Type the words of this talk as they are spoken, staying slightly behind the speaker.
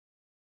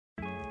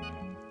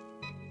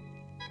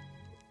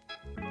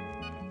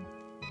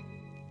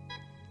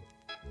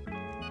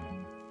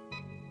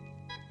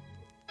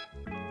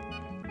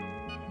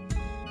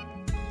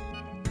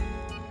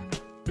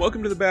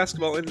Welcome to the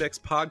Basketball Index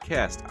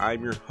podcast.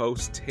 I'm your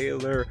host,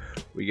 Taylor.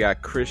 We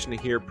got Krishna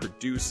here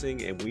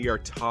producing, and we are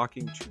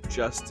talking to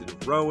Justin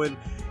Rowan.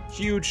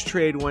 Huge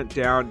trade went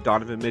down.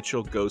 Donovan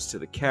Mitchell goes to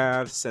the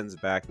Cavs, sends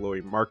back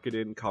Lauri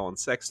Markkanen, Colin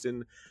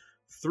Sexton,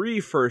 3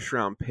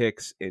 first-round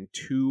picks, and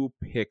 2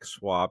 pick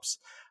swaps.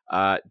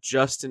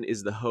 Justin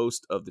is the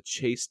host of the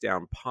Chase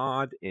Down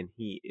Pod, and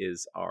he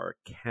is our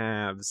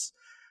Cavs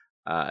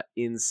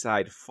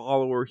inside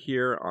follower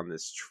here on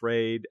this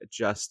trade.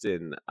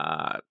 Justin,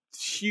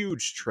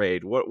 huge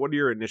trade. What are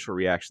your initial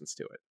reactions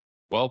to it?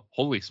 Well,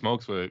 holy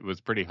smokes,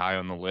 was pretty high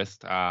on the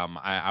list.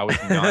 I was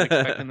not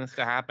expecting this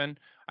to happen.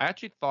 I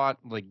actually thought,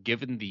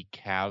 given the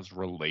Cavs'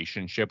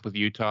 relationship with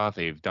Utah,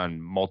 they've done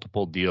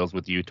multiple deals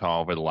with Utah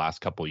over the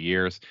last couple of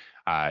years.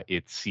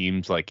 It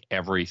seems like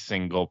every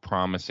single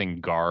promising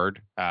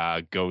guard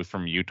goes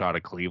from Utah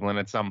to Cleveland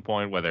at some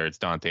point, whether it's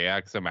Dante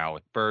Exum,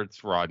 Alec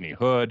Burks, Rodney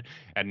Hood,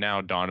 and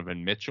now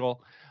Donovan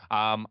Mitchell.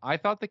 I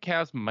thought the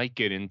Cavs might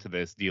get into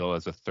this deal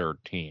as a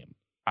third team.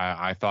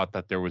 I thought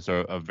that there was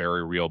a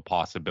very real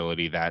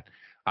possibility that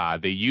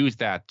they used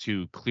that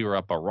to clear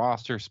up a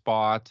roster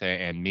spot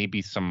and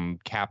maybe some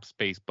cap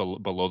space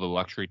below the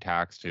luxury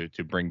tax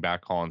to bring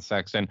back Colin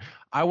Sexton.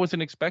 I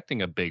wasn't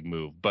expecting a big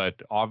move,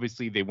 but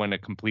obviously they went a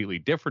completely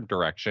different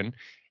direction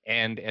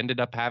and ended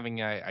up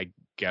having, I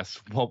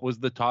guess, what was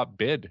the top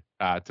bid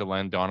to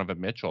land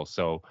Donovan Mitchell.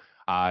 So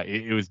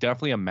it was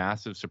definitely a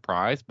massive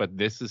surprise, but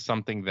this is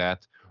something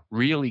that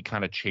really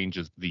kind of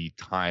changes the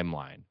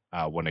timeline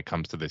when it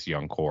comes to this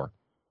young core.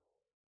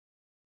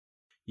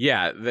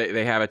 Yeah,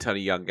 they have a ton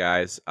of young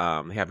guys.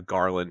 They have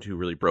Garland, who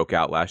really broke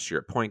out last year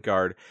at point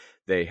guard.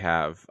 They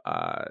have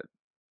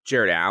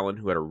Jared Allen,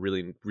 who had a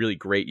really, really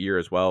great year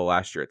as well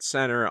last year at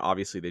center.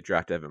 Obviously, they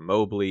drafted Evan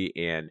Mobley,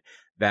 and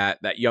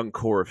that young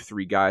core of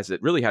 3 guys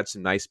that really had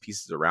some nice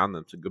pieces around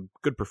them, some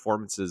good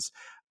performances.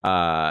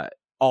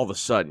 All of a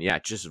sudden,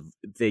 just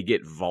they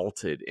get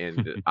vaulted.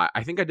 And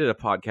I think I did a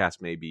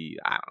podcast maybe,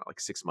 I don't know, like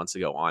 6 months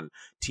ago on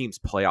teams'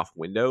 playoff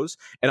windows.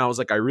 And I was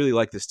like, I really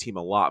like this team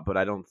a lot, but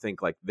I don't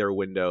think like their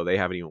window, they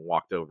haven't even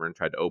walked over and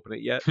tried to open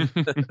it yet.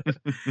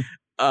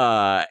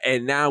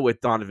 And now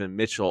with Donovan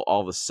Mitchell,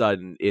 all of a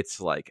sudden it's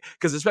like,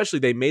 because especially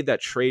they made that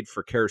trade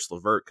for Karis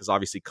LeVert, because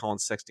obviously Colin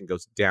Sexton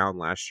goes down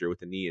last year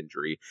with a knee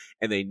injury,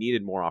 and they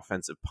needed more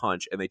offensive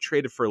punch, and they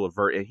traded for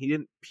LeVert, and he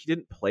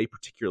didn't play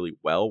particularly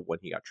well when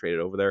he got traded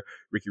over there.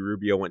 Ricky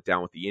Rubio went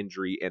down with the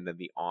injury, and then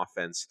the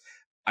offense,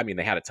 I mean,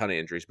 they had a ton of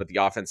injuries, but the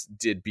offense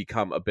did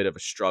become a bit of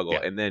a struggle.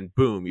 Yeah. And then,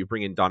 boom, you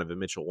bring in Donovan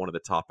Mitchell, one of the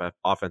top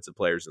offensive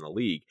players in the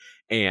league.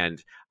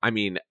 And, I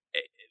mean,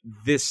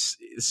 this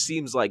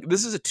seems like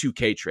this is a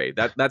 2K trade.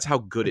 That's how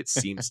good it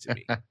seems to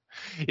me.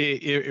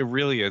 It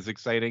really is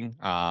exciting.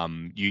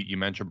 You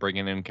mentioned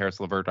bringing in Karis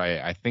LeVert.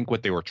 I think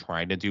what they were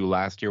trying to do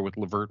last year with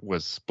LeVert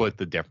was split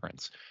the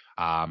difference.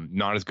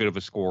 Not as good of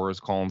a scorer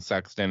as Colin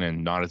Sexton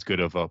and not as good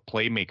of a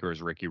playmaker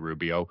as Ricky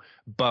Rubio,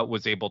 but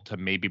was able to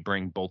maybe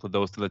bring both of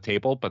those to the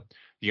table. But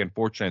the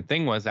unfortunate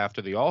thing was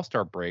after the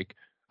All-Star break,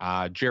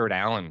 Jared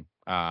Allen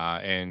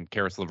and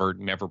Karis LeVert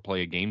never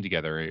play a game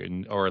together,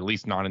 or at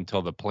least not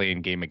until the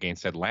play-in game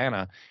against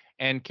Atlanta.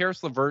 And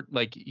Karis LeVert,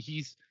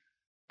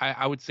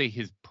 I would say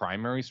his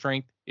primary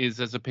strength is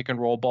as a pick and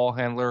roll ball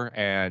handler,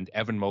 and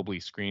Evan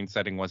Mobley's screen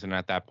setting wasn't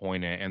at that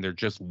point, and there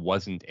just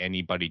wasn't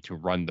anybody to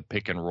run the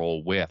pick and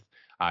roll with.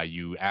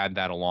 You add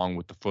that along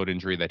with the foot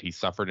injury that he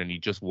suffered, and he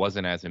just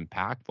wasn't as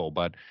impactful.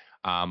 But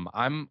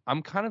I'm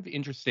kind of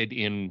interested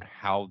in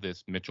how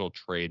this Mitchell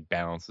trade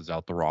balances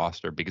out the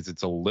roster, because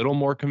it's a little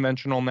more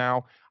conventional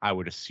now. I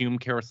would assume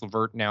Karis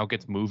LeVert now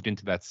gets moved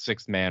into that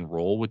 6-man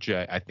role, which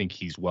I think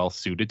he's well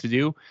suited to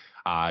do.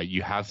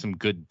 You have some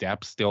good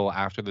depth still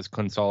after this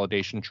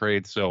consolidation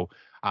trade. So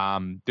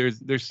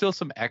there's still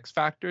some X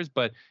factors,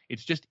 but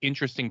it's just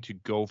interesting to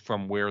go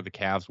from where the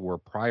Cavs were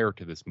prior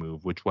to this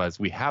move, which was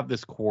we have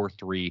this core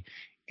 3,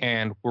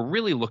 and we're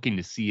really looking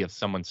to see if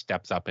someone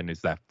steps up and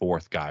is that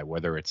 4th guy,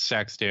 whether it's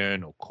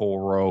Sexton,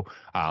 Okoro,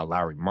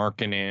 Lauri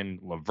Markkanen,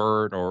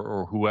 LeVert,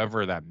 or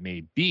whoever that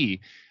may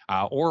be,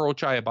 or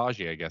Ochai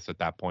Agbaji, I guess, at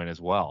that point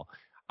as well.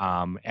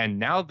 And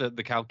now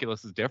the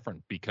calculus is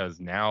different, because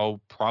now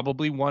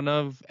probably one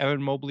of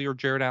Evan Mobley or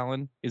Jared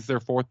Allen is their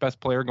 4th best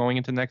player going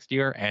into next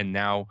year. And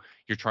now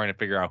you're trying to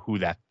figure out who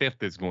that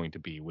 5th is going to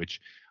be, which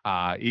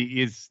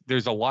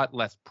there's a lot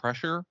less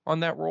pressure on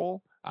that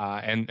role.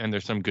 And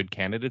there's some good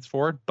candidates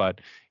for it,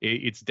 but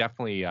it's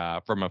definitely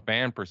from a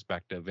fan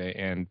perspective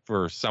and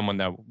for someone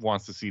that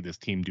wants to see this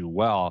team do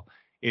well,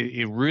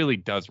 it really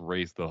does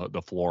raise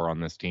the floor on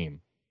this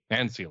team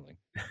and ceiling.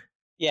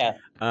 Yeah.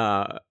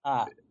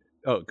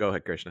 Oh, go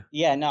ahead, Krishna.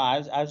 Yeah, no, I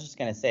was just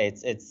gonna say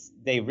it's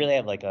they really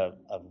have like a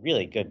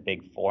really good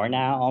big 4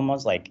 now,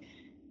 almost like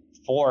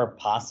 4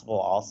 possible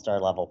all-star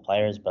level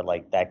players, but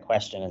like that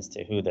question as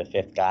to who the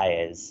 5th guy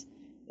is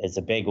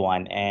a big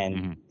one.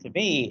 And to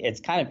me, it's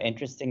kind of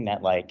interesting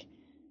that like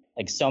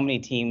so many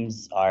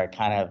teams are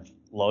kind of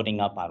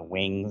loading up on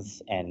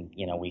wings, and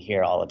we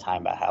hear all the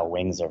time about how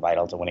wings are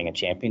vital to winning a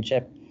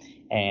championship.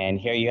 And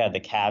here you have the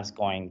Cavs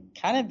going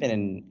kind of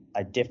in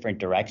a different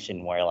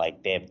direction, where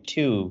like they have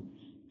 2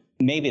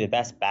 maybe the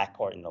best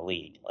backcourt in the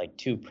league, like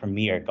two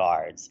premier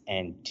guards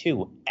and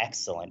two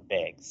excellent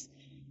bigs.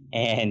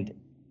 And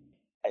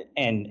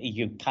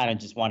you kind of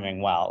just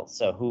wondering, well,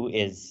 so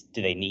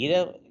do they need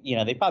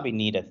they probably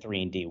need a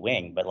 3-and-D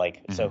wing, but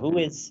like, so who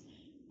is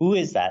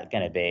that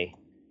going to be?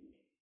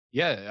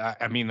 Yeah,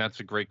 I mean, that's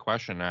a great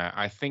question.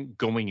 I think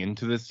going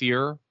into this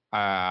year,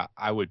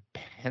 I would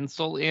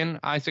pencil in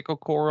Isaac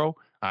Okoro.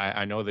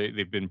 I know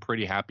they've been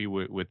pretty happy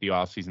with the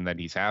offseason that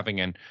he's having.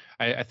 And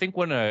I think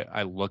when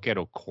I look at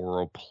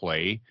Okoro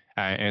play,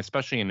 and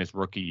especially in his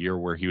rookie year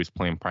where he was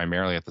playing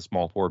primarily at the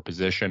small forward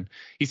position,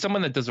 he's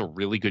someone that does a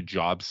really good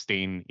job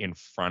staying in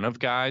front of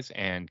guys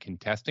and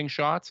contesting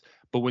shots.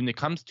 But when it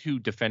comes to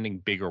defending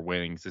bigger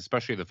wings,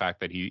 especially the fact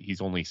that he's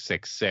only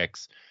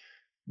 6'6",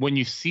 when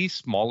you see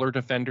smaller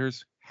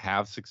defenders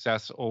have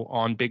success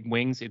on big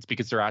wings, it's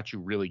because they're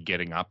actually really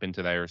getting up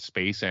into their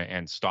space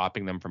and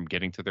stopping them from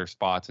getting to their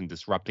spots and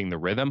disrupting the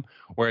rhythm.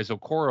 Whereas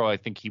Okoro, I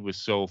think he was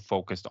so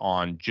focused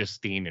on just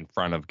staying in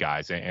front of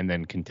guys and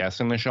then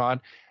contesting the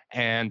shot.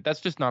 And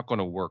that's just not going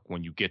to work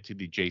when you get to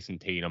the Jason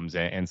Tatums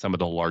and some of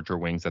the larger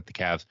wings that the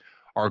Cavs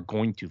are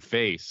going to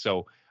face.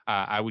 So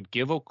I would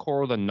give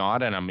Okoro the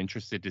nod, and I'm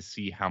interested to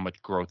see how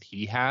much growth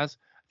he has.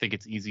 Think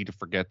it's easy to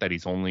forget that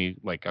he's only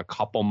like a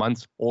couple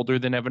months older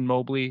than Evan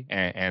Mobley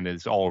and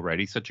is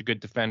already such a good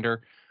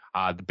defender.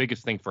 The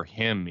biggest thing for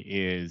him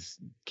is,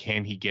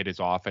 can he get his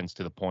offense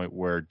to the point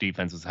where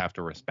defenses have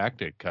to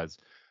respect it? Because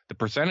the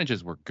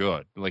percentages were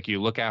good. Like,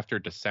 you look after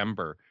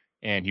December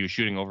and he was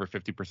shooting over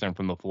 50%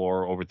 from the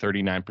floor, over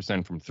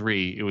 39% from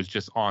three. It was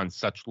just on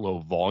such low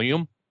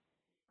volume.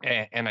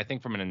 And I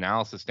think from an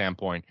analysis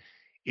standpoint,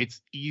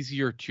 it's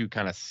easier to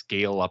kind of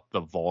scale up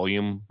the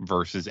volume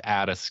versus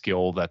add a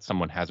skill that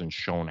someone hasn't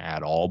shown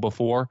at all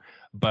before.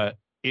 But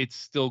it's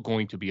still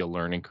going to be a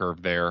learning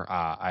curve there.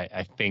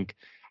 I think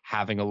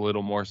having a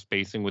little more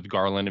spacing with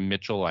Garland and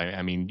Mitchell,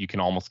 I mean, you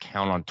can almost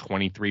count on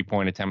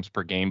 23-point attempts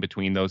per game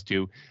between those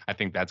two. I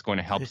think that's going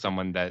to help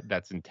someone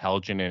that's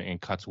intelligent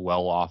and cuts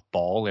well off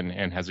ball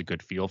and has a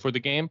good feel for the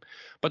game.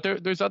 But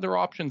there's other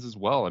options as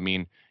well. I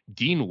mean,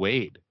 Dean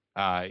Wade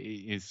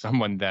is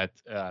someone that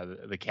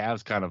the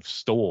Cavs kind of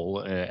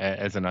stole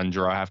as an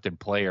undrafted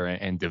player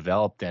and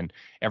developed. And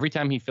every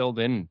time he filled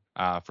in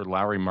for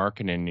Lauri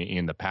Markkanen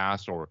in the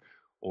past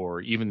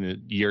or even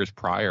the years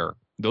prior,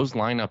 those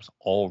lineups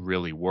all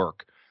really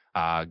work.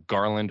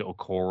 Garland,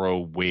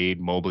 Okoro,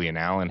 Wade, Mobley, and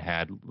Allen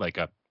had like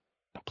a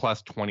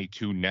plus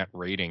 22 net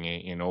rating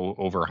in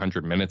over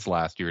 100 minutes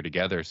last year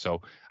together.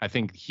 So I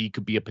think he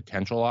could be a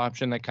potential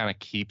option that kind of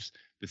keeps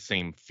the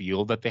same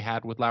feel that they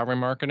had with Lauri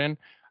Markkanen.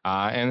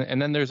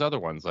 And then there's other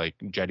ones like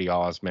Jetty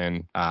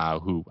Osman,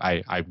 who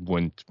I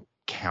wouldn't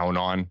count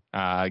on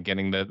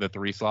getting the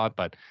 3 slot,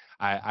 but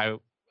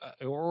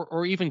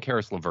or even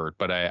Karis LeVert,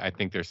 but I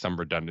think there's some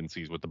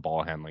redundancies with the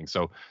ball handling.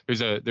 So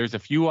there's a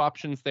few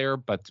options there,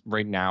 but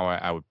right now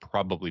I would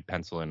probably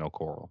pencil in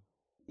Okoro.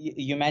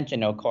 You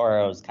mentioned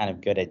Okoro is kind of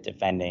good at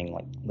defending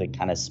like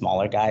kind of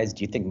smaller guys.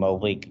 Do you think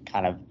Mobley could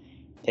kind of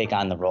take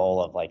on the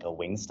role of like a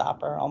wing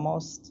stopper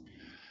almost?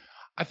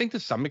 I think to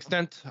some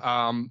extent.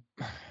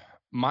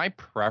 My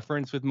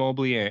preference with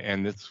Mobley,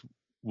 and this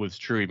was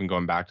true even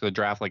going back to the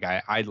draft, like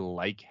I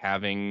like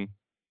having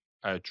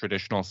a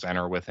traditional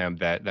center with him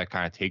that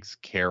kind of takes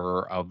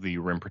care of the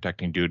rim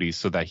protecting duties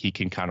so that he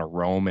can kind of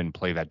roam and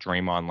play that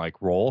Draymond-like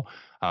role.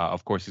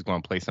 Of course, he's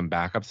going to play some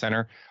backup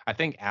center. I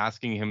think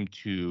asking him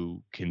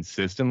to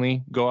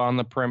consistently go on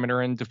the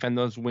perimeter and defend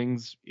those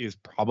wings is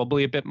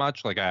probably a bit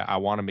much. Like, I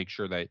want to make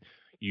sure that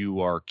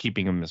you are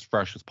keeping him as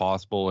fresh as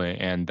possible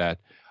and that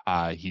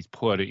he's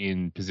put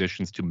in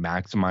positions to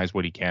maximize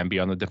what he can be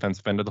on the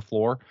defensive end of the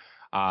floor.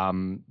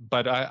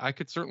 But I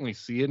could certainly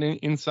see it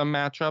in some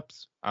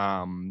matchups,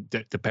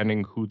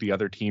 depending who the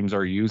other teams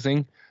are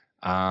using.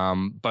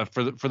 But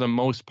for the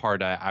most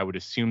part, I would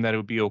assume that it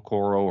would be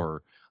Okoro,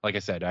 or like I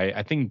said,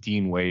 I think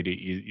Dean Wade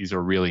is a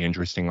really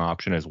interesting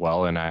option as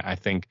well. And I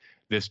think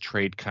this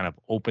trade kind of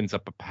opens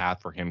up a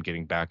path for him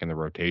getting back in the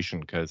rotation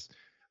because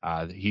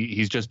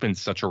he's just been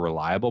such a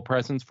reliable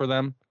presence for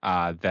them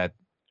that,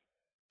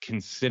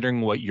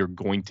 considering what you're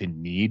going to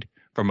need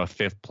from a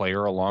fifth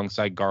player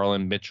alongside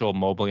Garland, Mitchell,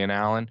 Mobley, and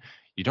Allen,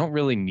 you don't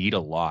really need a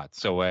lot.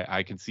 So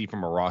I can see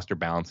from a roster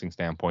balancing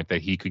standpoint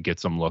that he could get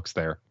some looks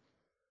there.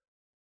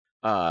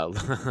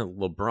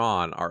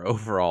 LeBron, our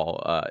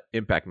overall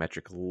impact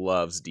metric,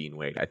 loves Dean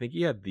Wade. I think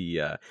he had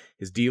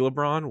his D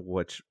LeBron,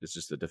 which is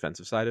just the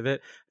defensive side of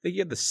it. I think he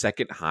had the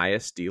second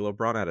highest D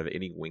LeBron out of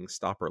any wing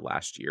stopper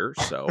last year.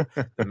 So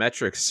the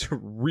metrics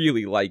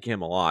really like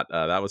him a lot.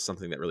 That was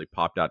something that really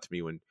popped out to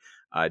me when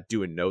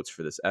doing notes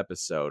for this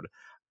episode.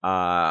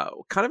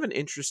 Kind of an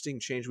interesting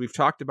change. We've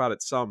talked about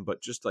it some,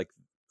 but just like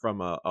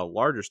from a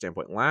larger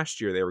standpoint,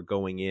 last year they were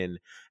going in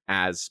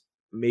as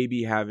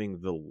maybe having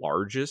the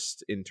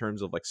largest in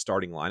terms of like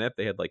starting lineup.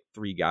 They had like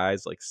 3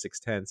 guys like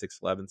 6'10",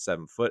 6'11",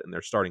 7 foot in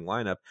their starting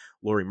lineup.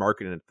 Lauri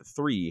Markkanen at the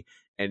 3,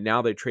 and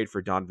now they trade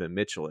for Donovan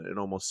Mitchell, and it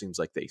almost seems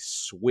like they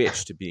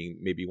switch to being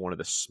maybe one of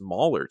the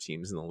smaller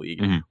teams in the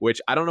league,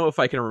 which I don't know if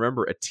I can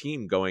remember a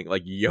team going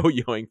like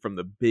yo-yoing from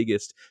the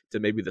biggest to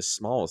maybe the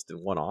smallest in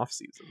one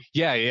offseason.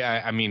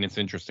 Yeah. I mean, it's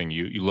interesting.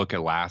 You look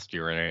at last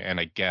year, and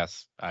I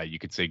guess you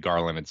could say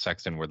Garland and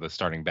Sexton were the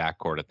starting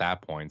backcourt at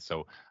that point.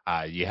 So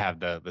you have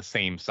the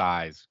same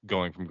size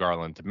going from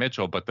Garland to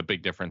Mitchell, but the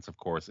big difference, of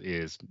course,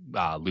 is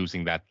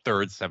losing that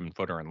third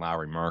 7-footer in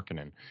Lauri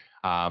Markkanen.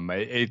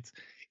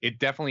 It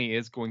definitely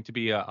is going to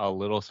be a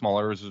little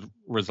smaller as a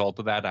result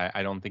of that.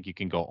 I don't think you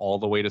can go all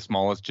the way to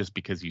smallest just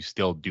because you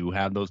still do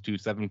have those 2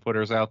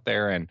 7-footers out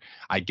there. And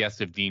I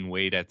guess if Dean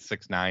Wade at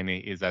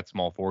 6'9" is that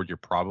small forward, you're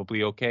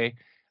probably okay.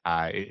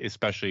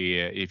 Especially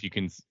if you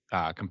can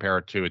compare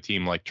it to a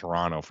team like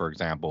Toronto, for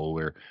example,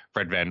 where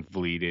Fred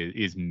VanVleet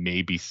is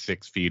maybe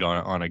 6 feet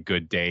on a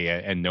good day,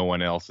 and no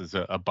one else is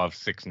above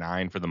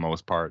 6'9" for the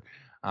most part.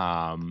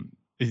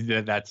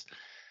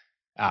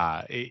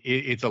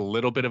 It's a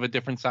little bit of a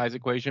different size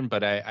equation,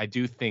 but I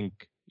do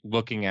think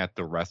looking at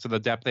the rest of the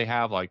depth they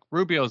have, like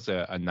Rubio's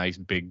a nice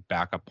big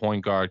backup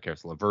point guard.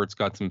 Karis LeVert's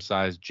got some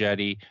size.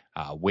 Jetty,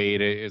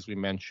 Wade, as we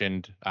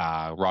mentioned,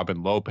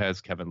 Robin Lopez,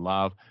 Kevin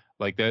Love.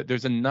 Like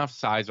there's enough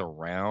size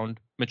around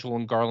Mitchell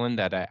and Garland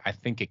that I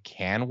think it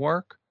can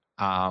work.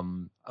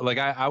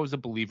 I was a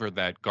believer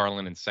that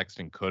Garland and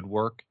Sexton could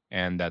work,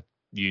 and that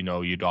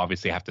you'd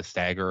obviously have to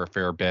stagger a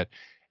fair bit.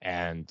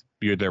 And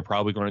they're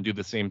probably going to do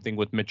the same thing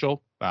with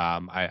Mitchell.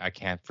 I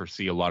can't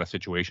foresee a lot of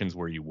situations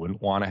where you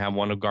wouldn't want to have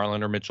one of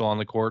Garland or Mitchell on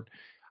the court.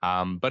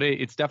 But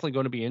it's definitely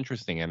going to be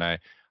interesting. And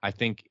I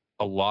think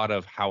a lot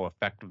of how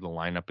effective the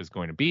lineup is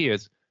going to be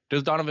is,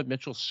 does Donovan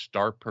Mitchell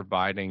start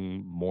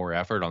providing more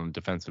effort on the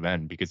defensive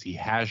end? Because he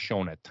has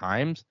shown at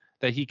times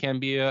that he can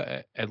be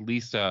at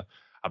least a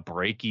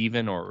break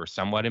even or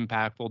somewhat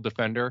impactful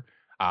defender.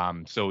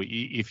 So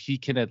if he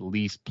can at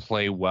least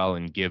play well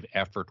and give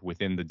effort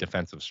within the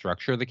defensive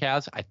structure of the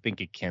Cavs, I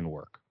think it can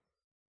work.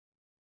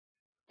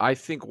 I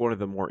think one of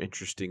the more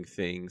interesting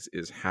things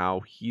is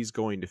how he's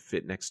going to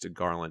fit next to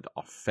Garland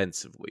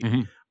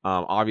offensively.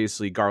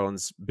 Obviously,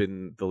 Garland's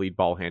been the lead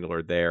ball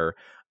handler there.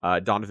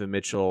 Donovan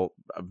Mitchell,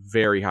 a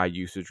very high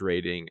usage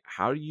rating.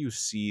 How do you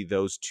see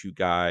those two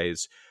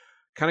guys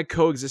kind of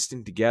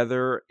coexisting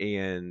together?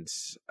 And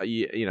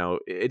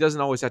it doesn't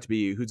always have to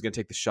be who's going to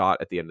take the shot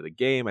at the end of the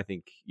game. I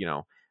think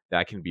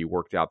that can be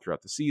worked out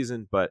throughout the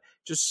season, but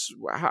just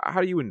how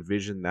do you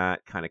envision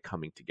that kind of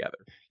coming together?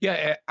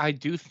 Yeah, I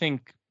do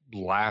think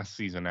last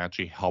season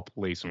actually helped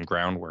lay some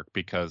groundwork,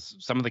 because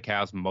some of the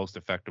Cavs' most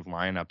effective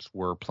lineups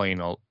were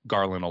playing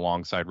Garland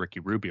alongside Ricky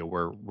Rubio,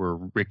 where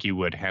Ricky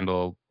would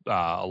handle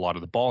a lot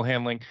of the ball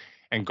handling,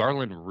 and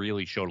Garland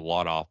really showed a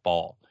lot off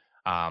ball.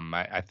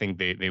 I think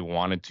they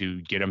wanted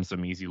to get him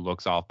some easy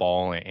looks off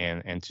ball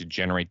and to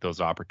generate those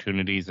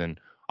opportunities. And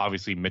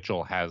obviously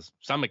Mitchell has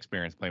some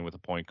experience playing with a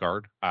point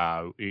guard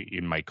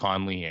in Mike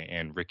Conley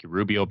and Ricky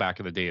Rubio back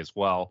in the day as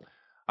well.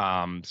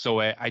 So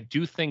I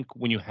do think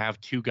when you have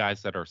two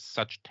guys that are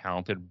such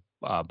talented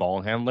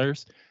ball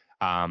handlers,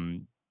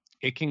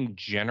 it can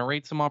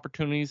generate some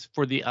opportunities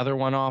for the other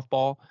one off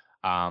ball.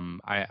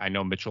 I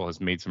know Mitchell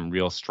has made some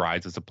real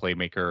strides as a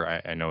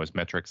playmaker. I know his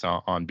metrics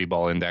on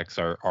B-Ball Index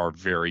are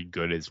very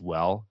good as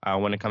well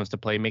when it comes to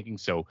playmaking.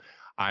 So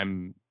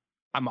I'm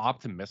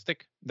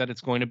optimistic that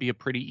it's going to be a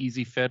pretty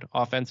easy fit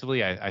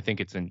offensively. I think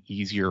it's an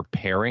easier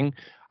pairing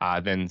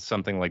than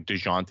something like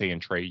DeJounte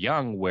and Trae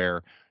Young,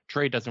 where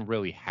Trae doesn't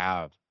really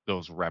have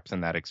those reps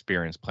and that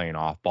experience playing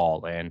off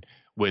ball. And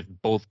with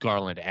both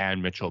Garland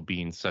and Mitchell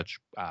being such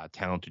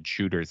talented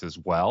shooters as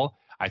well,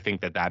 I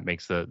think that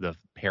makes the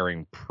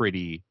pairing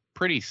pretty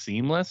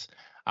seamless.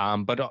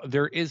 But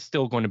there is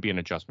still going to be an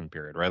adjustment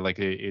period, right? Like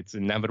it's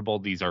inevitable.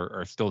 These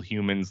are still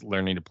humans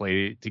learning to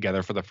play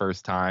together for the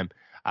first time.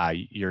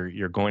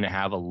 You're going to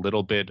have a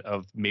little bit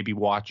of maybe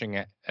watching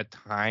at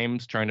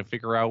times, trying to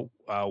figure out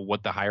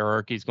what the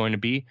hierarchy is going to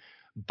be.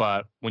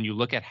 But when you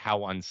look at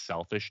how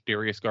unselfish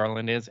Darius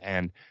Garland is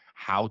and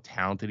how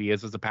talented he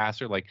is as a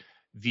passer, like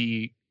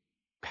the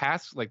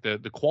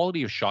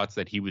quality of shots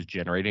that he was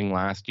generating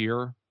last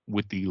year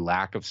with the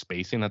lack of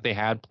spacing that they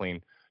had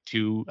playing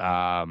two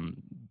kind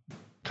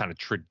of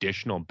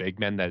traditional big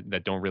men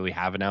that don't really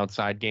have an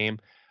outside game.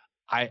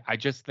 I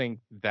just think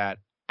that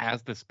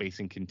as the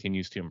spacing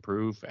continues to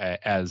improve,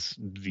 as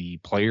the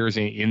players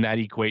in that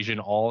equation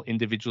all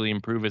individually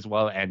improve as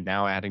well, and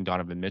now adding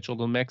Donovan Mitchell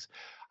to the mix,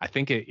 I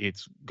think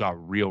it's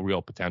got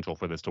real potential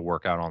for this to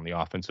work out on the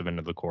offensive end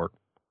of the court.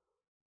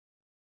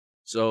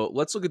 So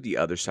let's look at the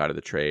other side of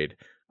the trade.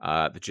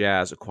 The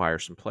Jazz acquire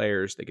some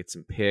players. They get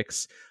some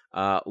picks.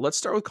 Let's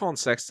start with Colin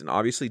Sexton.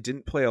 Obviously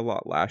didn't play a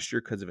lot last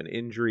year because of an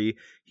injury.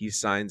 He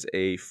signs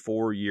a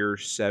 4-year,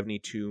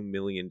 $72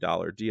 million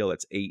deal.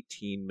 That's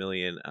 $18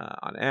 million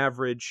on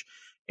average.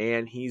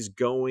 And he's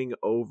going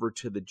over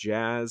to the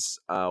Jazz.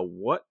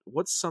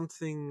 What's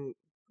something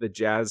the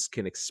Jazz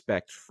can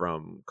expect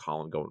from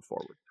Colin going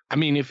forward? I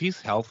mean, if he's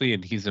healthy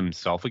and he's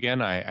himself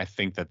again, I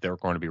think that they're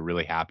going to be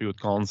really happy with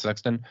Colin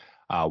Sexton.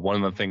 One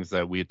of the things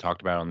that we had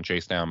talked about on the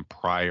Chase Down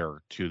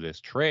prior to this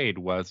trade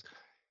was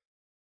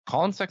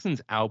Colin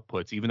Sexton's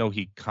outputs, even though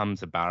he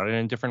comes about it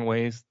in different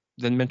ways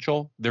than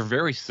Mitchell, they're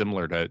very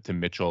similar to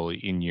Mitchell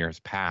in years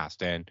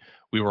past. And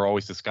we were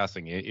always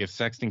discussing if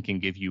Sexton can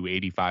give you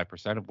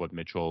 85% of what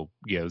Mitchell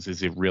gives,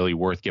 is it really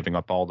worth giving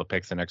up all the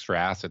picks and extra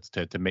assets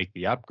to make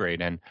the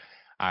upgrade? And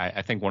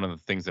I think one of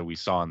the things that we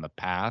saw in the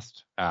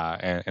past,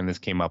 and this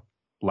came up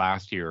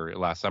last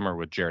summer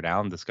with Jared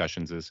Allen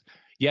discussions, is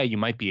yeah, you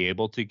might be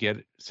able to get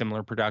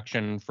similar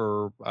production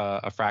for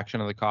a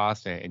fraction of the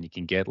cost, and you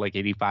can get like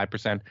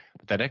 85%,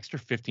 but that extra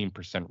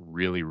 15%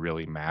 really,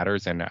 really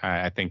matters. And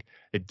I think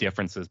the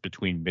differences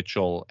between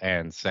Mitchell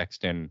and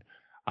Sexton,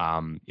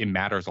 it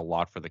matters a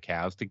lot for the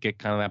Cavs to get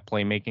kind of that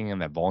playmaking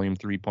and that volume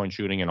 3-point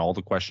shooting and all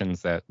the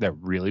questions that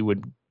really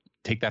would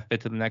take that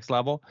fit to the next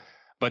level.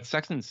 But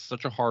Sexton's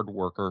such a hard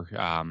worker.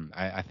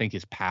 I think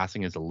his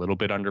passing is a little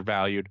bit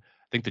undervalued.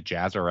 I think the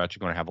Jazz are actually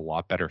going to have a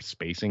lot better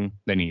spacing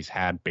than he's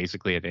had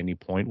basically at any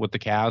point with the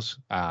Cavs.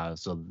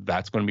 So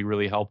that's going to be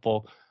really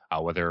helpful,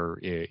 whether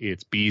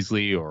it's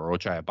Beasley or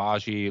Ochai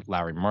Agbaji,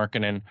 Lauri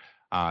Markkanen.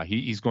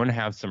 He's going to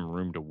have some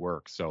room to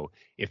work. So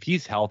if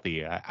he's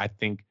healthy, I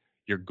think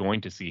you're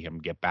going to see him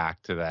get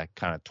back to that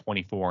kind of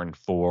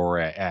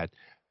 24-4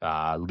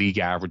 at league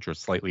average or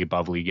slightly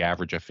above league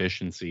average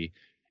efficiency.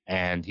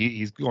 And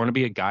he's going to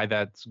be a guy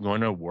that's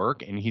going to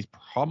work, and he's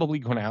probably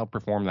going to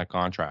outperform that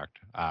contract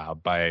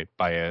by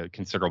a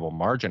considerable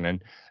margin.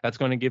 And that's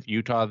going to give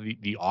Utah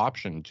the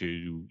option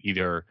to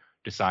either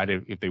decide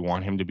if they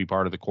want him to be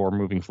part of the core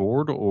moving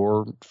forward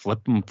or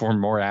flip him for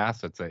more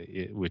assets,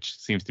 which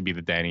seems to be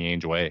the Danny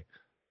Ainge way.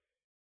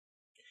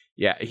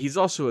 Yeah, he's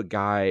also a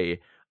guy,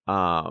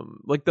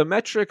 like the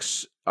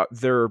metrics,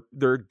 they're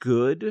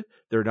good.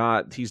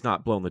 He's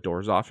not blowing the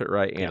doors off it,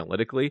 right,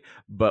 analytically.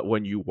 But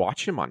when you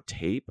watch him on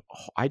tape,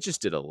 I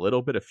just did a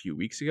little bit a few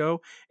weeks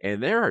ago,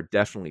 and there are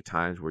definitely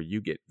times where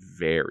you get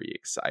very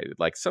excited.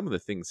 Like some of the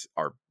things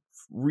are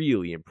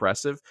really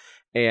impressive,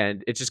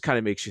 and it just kind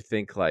of makes you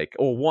think like,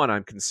 oh, one,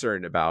 I'm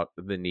concerned about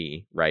the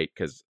knee, right?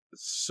 Because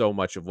so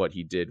much of what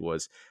he did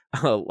was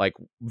like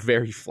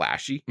very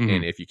flashy,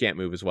 and if you can't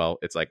move as well,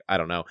 it's like, I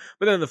don't know.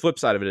 But then the flip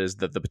side of it is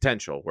the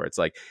potential, where it's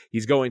like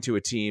he's going to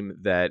a team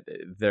that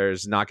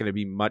there's not going to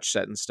be much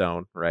set in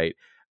stone, right?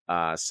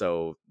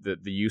 So the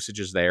usage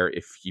is there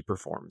if he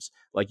performs.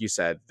 Like you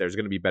said, there's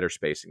going to be better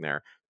spacing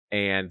there,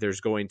 and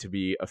there's going to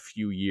be a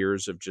few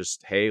years of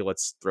just, hey,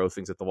 let's throw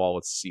things at the wall,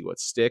 let's see what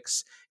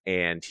sticks,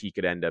 and he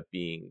could end up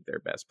being their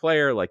best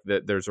player. Like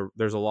there's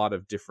a lot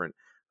of different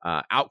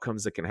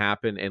outcomes that can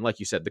happen. And like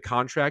you said, the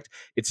contract,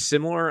 it's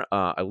similar.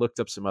 I looked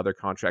up some other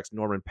contracts: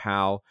 Norman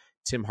Powell,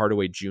 Tim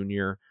Hardaway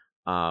Jr.,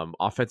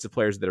 offensive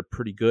players that are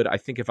pretty good. I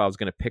think if I was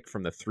going to pick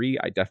from the three,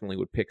 I definitely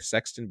would pick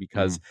Sexton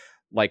because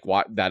like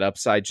what that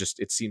upside,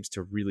 just it seems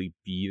to really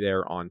be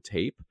there on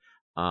tape.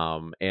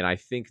 And I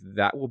think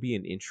that will be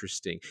an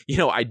interesting,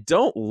 I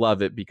don't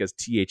love it because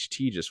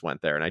THT just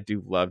went there, and I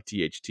do love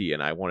THT,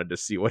 and I wanted to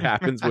see what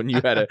happens when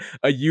you had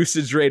a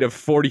usage rate of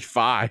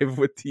 45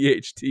 with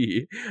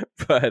THT.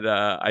 But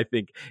I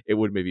think it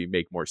would maybe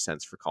make more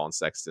sense for Colin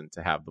Sexton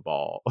to have the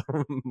ball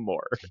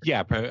more.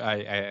 Yeah, but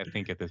I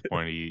think at this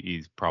point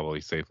he's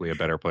probably safely a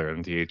better player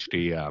than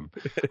THT.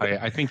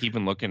 I think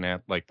even looking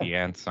at like the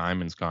Ant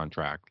Simons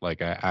contract,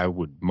 like I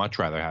would much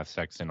rather have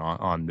Sexton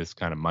on this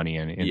kind of money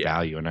and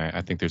value, and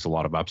I think there's a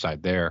lot of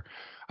upside there.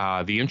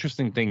 The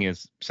interesting thing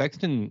is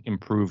Sexton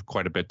improved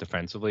quite a bit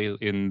defensively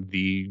in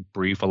the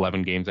brief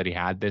 11 games that he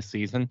had this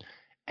season.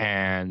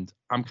 And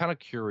I'm kind of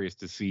curious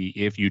to see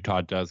if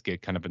Utah does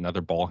get kind of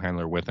another ball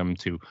handler with him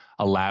to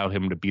allow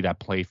him to be that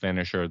play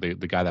finisher, the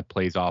guy that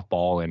plays off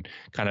ball and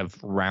kind of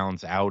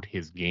rounds out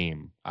his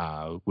game,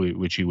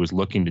 which he was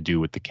looking to do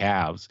with the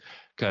Cavs.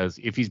 Because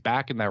if he's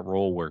back in that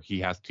role where he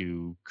has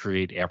to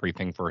create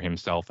everything for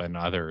himself and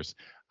others,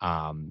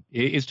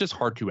 it's just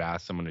hard to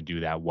ask someone to do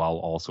that while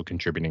also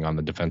contributing on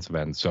the defensive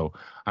end. So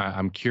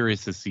I'm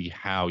curious to see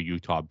how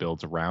Utah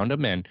builds around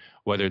him and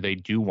whether they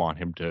do want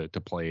him to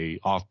play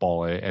off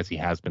ball as he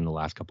has been the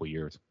last couple of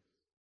years.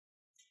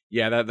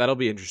 Yeah, that'll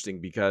be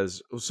interesting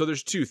because so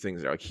there's two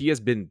things there. Like he has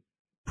been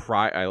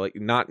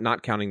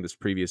not counting this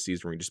previous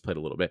season where he just played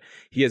a little bit.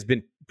 He has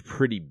been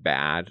pretty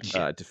bad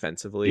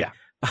defensively. Yeah.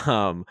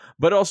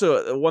 But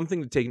also one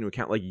thing to take into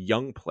account, like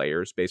young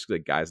players, basically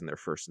guys in their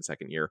first and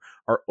second year,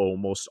 are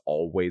almost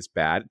always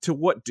bad. To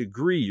what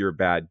degree you're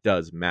bad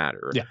does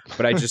matter. Yeah.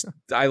 But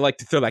I like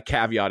to throw that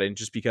caveat in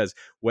just because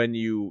when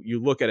you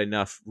look at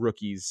enough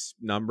rookies'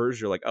 numbers,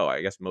 you're like, oh,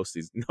 I guess most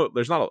of these, no,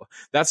 there's not a,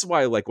 that's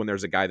why like when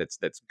there's a guy that's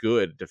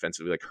good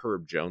defensively, like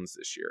Herb Jones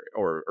this year,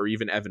 or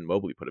even Evan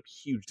Mobley put up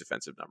huge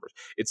defensive numbers,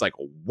 it's like,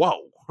 whoa,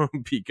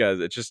 because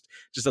it just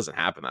doesn't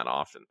happen that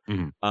often.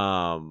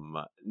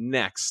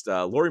 Next,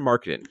 Lauri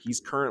Markkanen, he's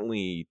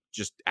currently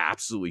just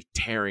absolutely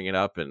tearing it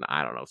up, and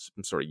I don't know,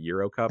 some sort of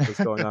Euro Cup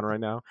that's going on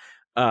right now.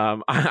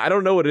 I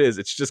don't know what it is.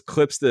 It's just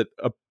clips that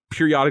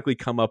periodically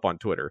come up on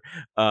Twitter.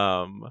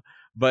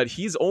 But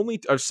he's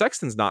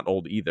Sexton's not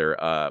old either.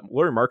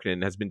 Lauri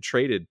Markkanen has been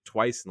traded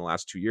twice in the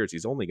last 2 years.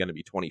 He's only going to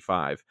be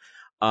 25.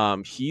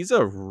 He's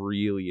a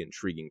really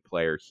intriguing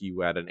player. He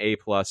had an A+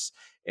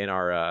 in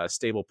our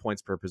stable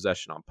points per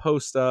possession on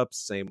post ups,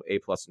 same A+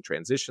 in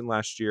transition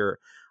last year.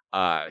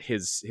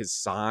 His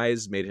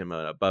size made him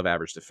an above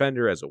average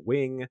defender as a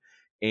wing,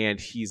 and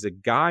he's a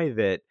guy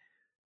that,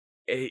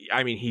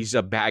 I mean, he's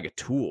a bag of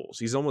tools.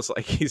 He's almost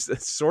like he's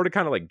sort of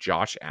kind of like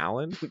Josh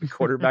Allen, the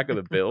quarterback of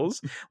the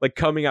Bills. Like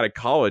coming out of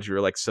college, we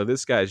were like, so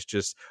this guy's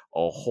just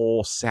a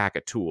whole sack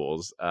of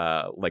tools.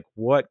 Like,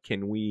 what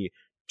can we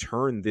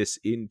turn this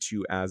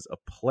into as a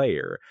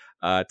player?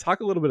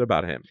 Talk a little bit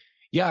about him.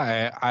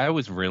 Yeah, I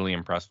was really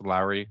impressed with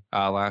Lowry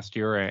last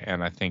year,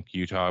 and I think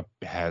Utah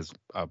has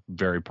a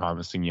very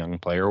promising young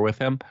player with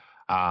him.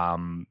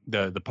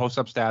 The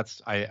post-up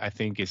stats, I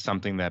think, is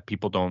something that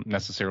people don't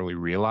necessarily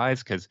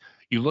realize, because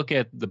you look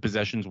at the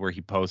possessions where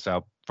he posts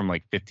out from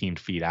like 15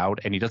 feet out,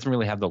 and he doesn't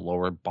really have the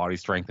lower body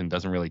strength and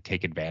doesn't really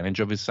take advantage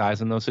of his size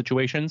in those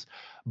situations.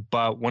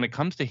 But when it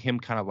comes to him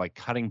kind of like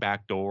cutting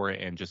back door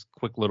and just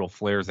quick little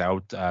flares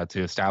out to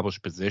establish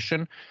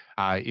position,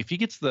 if he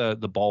gets the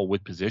ball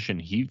with position,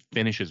 he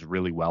finishes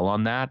really well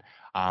on that.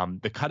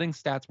 The cutting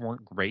stats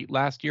weren't great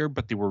last year,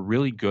 but they were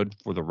really good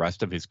for the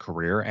rest of his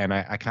career. And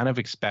I kind of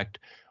expect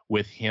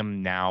with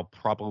him now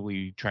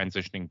probably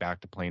transitioning back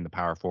to playing the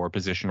power forward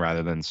position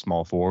rather than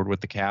small forward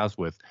with the Cavs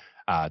with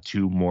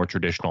two more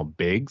traditional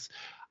bigs.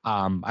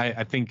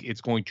 I think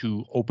it's going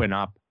to open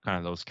up kind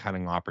of those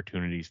cutting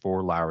opportunities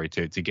for Lowry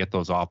to get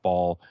those off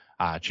ball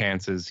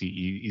chances.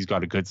 He's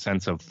got a good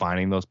sense of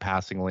finding those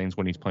passing lanes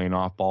when he's playing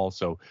off ball.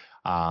 So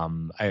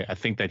I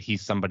think that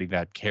he's somebody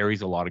that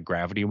carries a lot of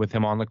gravity with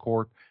him on the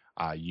court.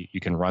 You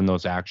can run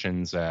those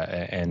actions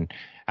and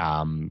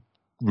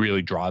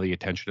really draw the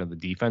attention of the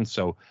defense.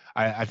 So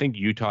I think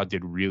Utah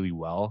did really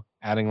well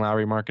adding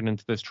Lowry Markkanen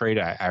into this trade.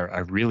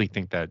 I really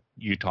think that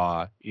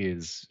Utah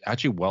is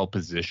actually well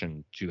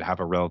positioned to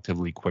have a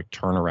relatively quick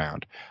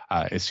turnaround,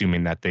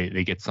 assuming that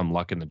they get some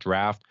luck in the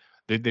draft.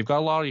 They've got a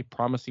lot of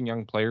promising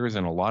young players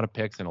and a lot of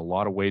picks and a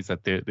lot of ways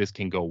that this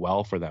can go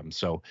well for them.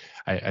 So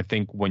I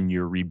think when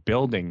you're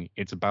rebuilding,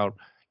 it's about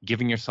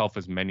giving yourself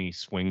as many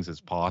swings as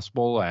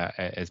possible,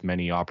 as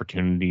many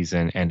opportunities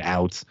and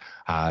outs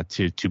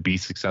to be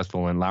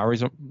successful. And Lowry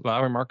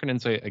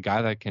Markkanen's a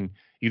guy that can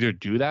either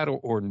do that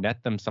or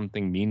net them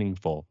something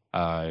meaningful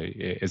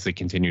as they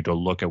continue to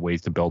look at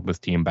ways to build this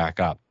team back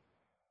up.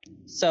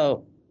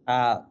 So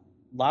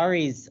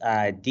Lowry's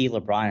D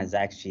LeBron is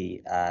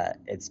actually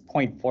it's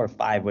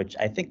 0.45, which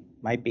I think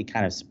might be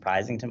kind of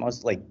surprising to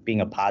most, like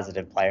being a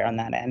positive player on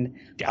that end,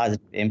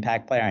 positive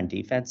impact player on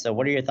defense. So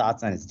what are your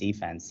thoughts on his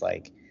defense?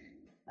 Like,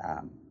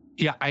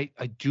 yeah, I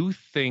do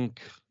think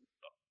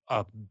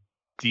a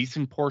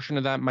decent portion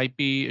of that might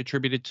be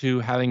attributed to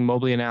having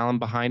Mobley and Allen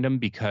behind him,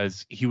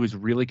 because he was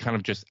really kind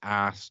of just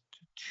asked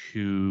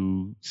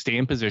to stay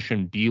in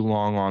position, be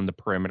long on the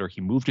perimeter. He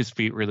moved his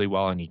feet really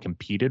well and he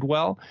competed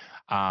well.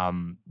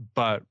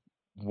 But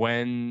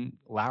when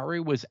Lowry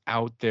was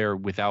out there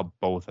without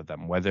both of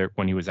them, whether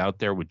when he was out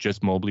there with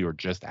just Mobley or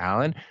just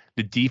Allen,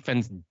 the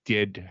defense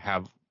did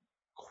have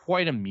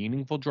quite a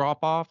meaningful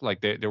drop off.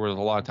 Like there was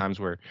a lot of times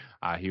where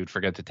he would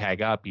forget to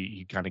tag up.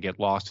 He kind of get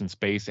lost in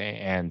space,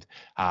 and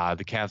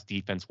the Cavs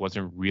defense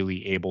wasn't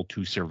really able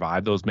to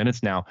survive those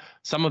minutes. Now,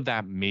 some of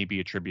that may be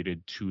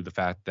attributed to the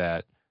fact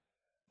that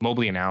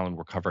Mobley and Allen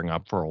were covering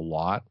up for a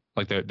lot.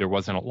 Like there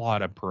wasn't a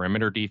lot of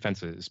perimeter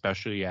defense,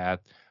 especially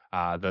at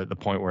the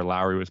point where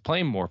Lowry was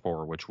playing more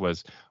forward, which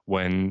was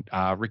when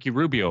Ricky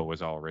Rubio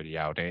was already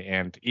out,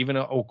 and even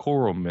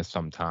Okoro missed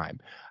some time.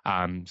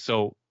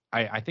 So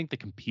I think the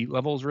compete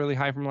level is really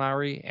high from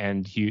Lowry,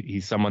 and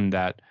he's someone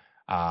that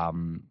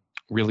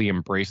really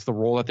embraced the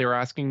role that they were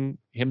asking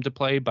him to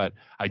play. But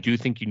I do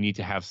think you need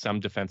to have some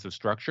defensive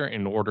structure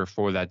in order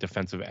for that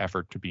defensive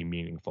effort to be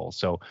meaningful.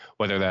 So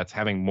whether that's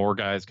having more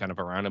guys kind of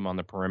around him on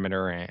the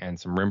perimeter and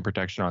some rim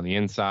protection on the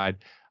inside,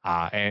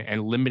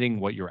 and limiting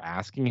what you're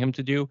asking him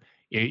to do.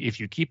 If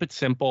you keep it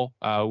simple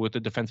with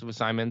the defensive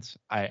assignments,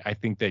 I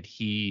think that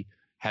he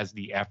has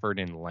the effort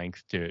and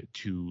length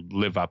to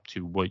live up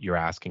to what you're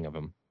asking of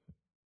him.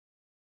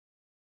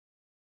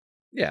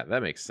 Yeah,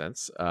 that makes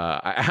sense.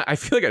 I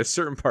feel like at a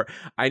certain part,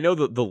 I know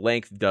that the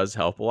length does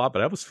help a lot,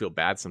 but I almost feel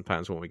bad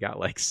sometimes when we got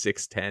like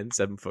 6'10",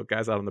 7-foot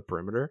guys out on the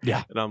perimeter.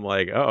 Yeah, and I'm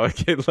like, oh,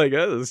 okay, like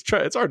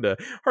it's hard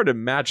to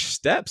match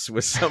steps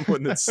with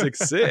someone that's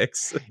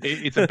 6'6".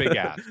 It's a big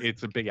ask.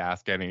 It's a big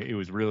ask, and it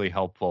was really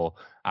helpful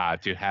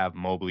to have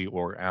Mobley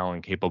or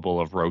Allen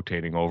capable of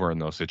rotating over in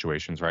those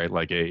situations, right?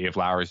 Like if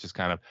Lowry's just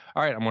kind of,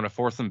 all right, I'm going to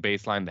force some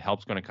baseline, the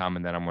help's going to come,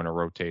 and then I'm going to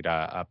rotate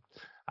up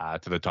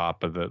to the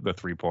top of the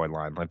 3-point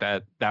line. Like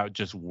that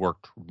just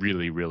worked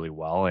really, really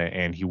well.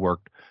 And he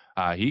worked,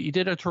 he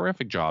did a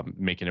terrific job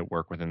making it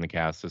work within the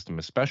Cavs system,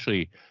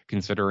 especially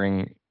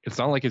considering it's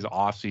not like his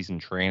offseason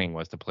training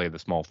was to play the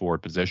small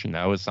forward position.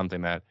 That was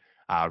something that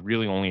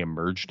really only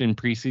emerged in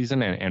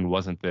preseason and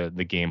wasn't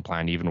the game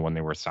plan even when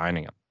they were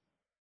signing him.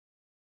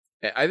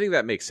 I think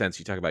that makes sense.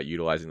 You talk about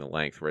utilizing the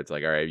length, where it's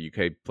like, all right, you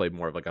could play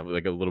more of like a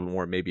little bit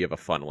more maybe of a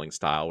funneling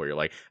style, where you're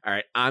like, all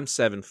right, I'm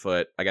 7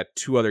 foot, I got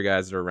 2 other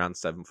guys that are around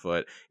 7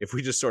 foot. If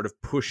we just sort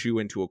of push you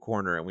into a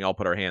corner and we all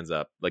put our hands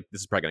up, like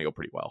this is probably gonna go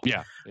pretty well.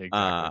 Yeah,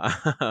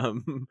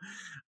 exactly.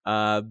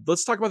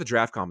 Let's talk about the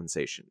draft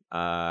compensation.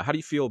 How do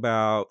you feel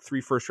about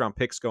 3 first-round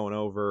picks going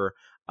over,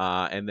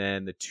 and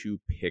then the 2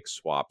 pick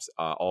swaps,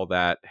 all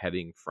that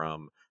heading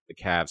from the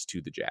Cavs to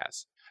the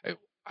Jazz?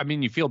 I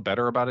mean, you feel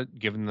better about it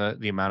given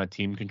the amount of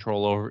team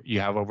control you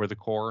have over the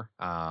core.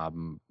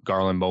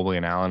 Garland, Mobley,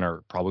 and Allen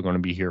are probably going to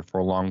be here for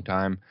a long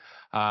time.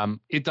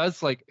 It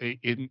does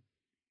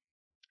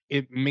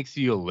it makes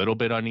you a little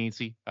bit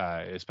uneasy,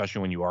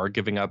 especially when you are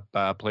giving up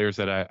players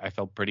that I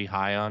felt pretty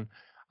high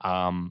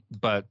on.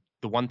 But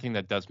the one thing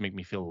that does make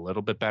me feel a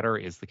little bit better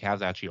is the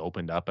Cavs actually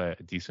opened up a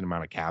decent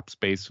amount of cap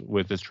space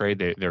with this trade.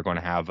 They're going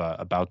to have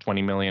about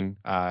 $20 million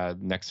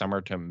next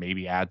summer to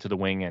maybe add to the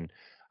wing, and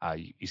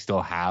you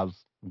still have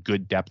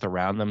good depth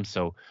around them.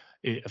 So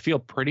I feel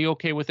pretty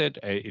okay with it.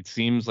 It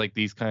seems like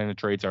these kind of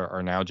trades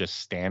are now just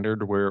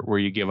standard where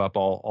you give up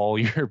all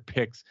your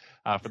picks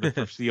for the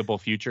foreseeable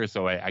future.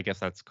 So I guess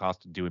that's the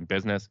cost of doing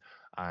business.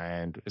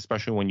 And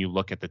especially when you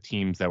look at the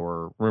teams that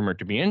were rumored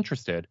to be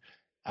interested,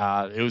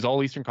 it was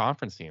all Eastern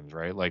Conference teams,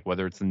 right? Like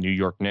whether it's the New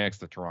York Knicks,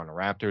 the Toronto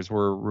Raptors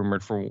were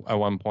rumored for at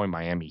one point,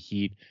 Miami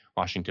Heat,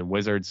 Washington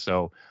Wizards.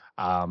 So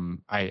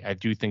I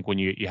do think when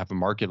you have a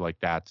market like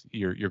that,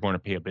 you're going to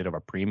pay a bit of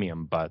a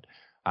premium, but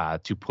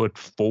to put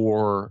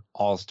 4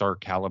 all-star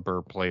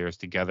caliber players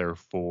together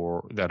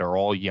that are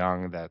all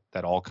young,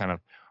 that all kind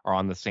of are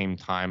on the same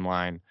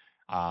timeline,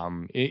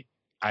 I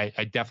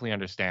definitely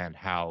understand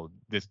how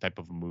this type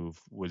of move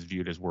was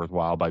viewed as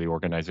worthwhile by the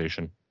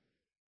organization.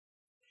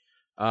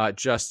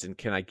 Justin,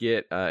 can I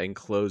get in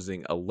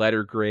closing a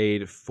letter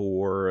grade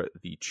for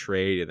the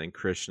trade, and then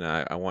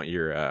Krishna, I want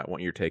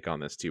your take on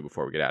this too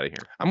before we get out of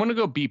here. I'm going to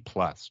go B+,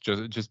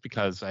 just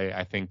because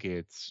I think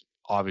it's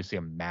obviously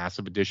a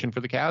massive addition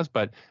for the Cavs,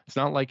 but it's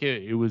not like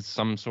it was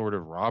some sort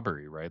of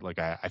robbery, right? Like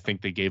I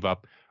think they gave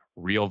up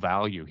real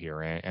value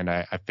here, and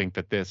I think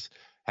that this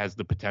has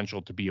the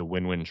potential to be a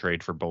win-win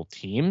trade for both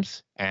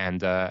teams,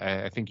 and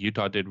I think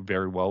Utah did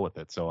very well with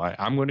it. So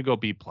I'm going to go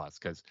B+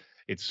 because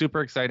it's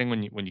super exciting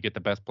when you get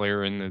the best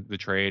player in the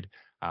trade.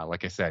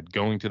 Like I said,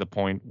 going to the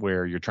point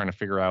where you're trying to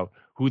figure out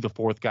who the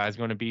 4th guy is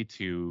going to be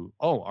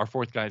our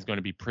 4th guy is going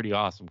to be pretty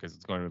awesome because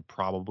it's going to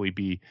probably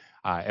be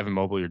Evan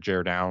Mobley or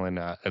Jared Allen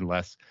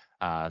unless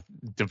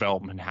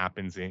development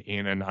happens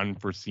in an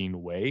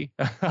unforeseen way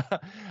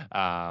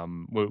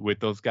with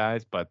those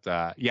guys. But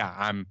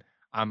yeah,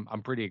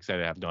 I'm pretty excited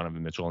to have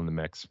Donovan Mitchell in the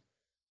mix.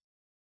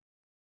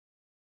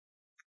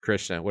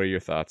 Krishna, what are your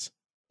thoughts?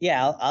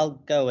 Yeah, I'll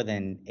go with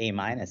an A-,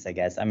 I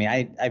guess. I mean,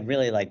 I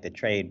really like the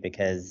trade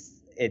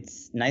because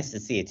it's nice to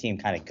see a team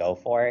kind of go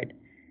for it,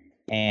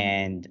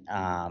 and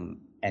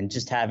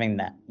just having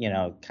that,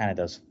 kind of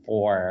those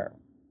 4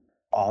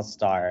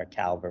 all-star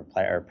caliber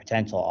player or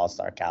potential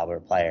all-star caliber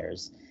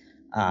players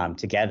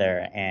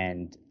together,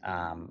 and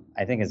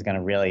I think is going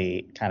to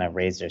really kind of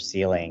raise their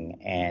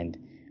ceiling. And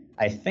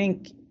I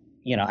think,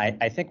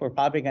 I think we're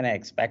probably going to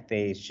expect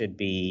they should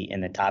be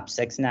in the top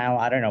 6 now.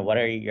 I don't know. What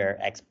are your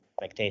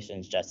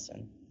expectations,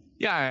 Justin?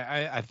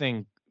 Yeah, I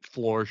think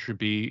floor should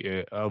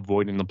be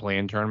avoiding the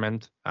play-in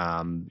tournament.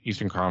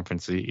 Eastern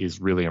Conference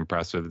is really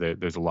impressive.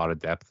 There's a lot of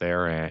depth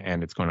there,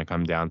 and it's going to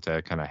come down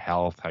to kind of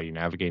health, how you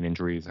navigate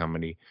injuries, how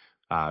many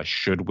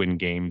should-win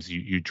games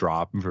you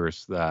drop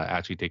versus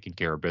actually taking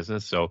care of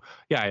business. So,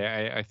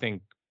 yeah, I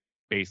think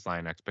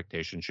baseline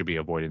expectation should be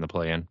avoiding the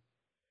play-in.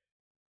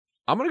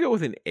 I'm going to go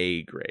with an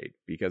A grade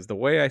because the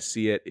way I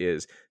see it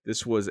is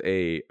this was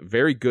a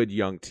very good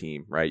young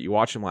team, right? You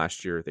watched them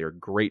last year. They were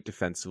great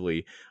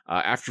defensively.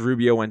 After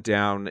Rubio went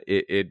down,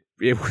 it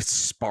was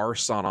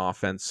sparse on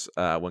offense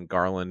when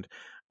Garland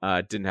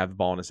didn't have the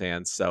ball in his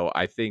hands. So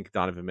I think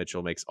Donovan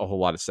Mitchell makes a whole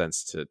lot of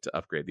sense to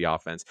upgrade the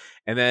offense.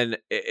 And then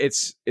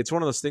it's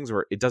one of those things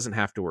where it doesn't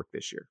have to work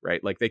this year,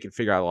 right? Like they can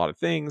figure out a lot of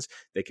things.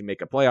 They can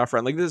make a playoff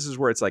run. Like this is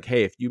where it's like,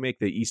 hey, if you make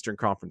the Eastern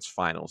Conference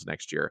Finals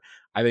next year,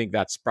 I think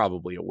that's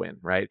probably a win,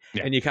 right?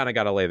 Yeah. And you kind of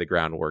got to lay the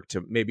groundwork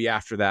to maybe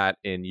after that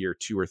in year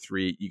 2 or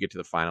 3, you get to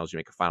the finals, you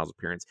make a finals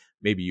appearance,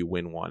 maybe you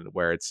win one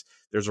where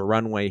there's a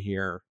runway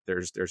here.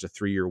 There's a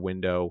 3-year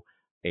window.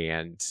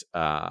 And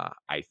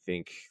I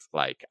think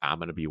I'm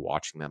going to be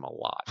watching them a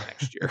lot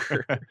next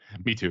year.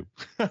 Me too.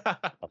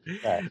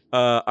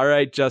 All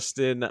right,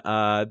 Justin.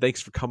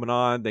 Thanks for coming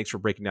on. Thanks for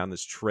breaking down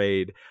this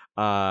trade.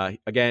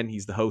 Again,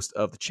 he's the host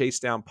of the Chase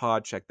Down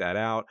Pod. Check that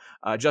out.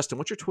 Justin,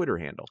 what's your Twitter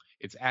handle?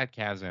 It's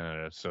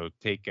 @Cavs. So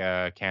take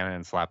Canada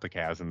and slap the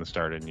Cavs in the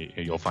start, and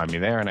you'll find me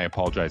there. And I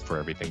apologize for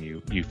everything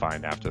you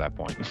find after that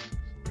point.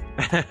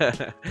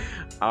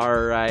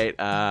 All right.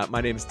 My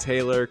name is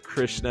Taylor,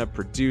 Krishna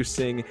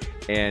producing,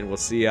 and we'll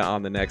see you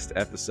on the next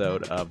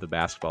episode of the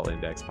Basketball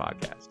Index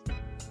podcast.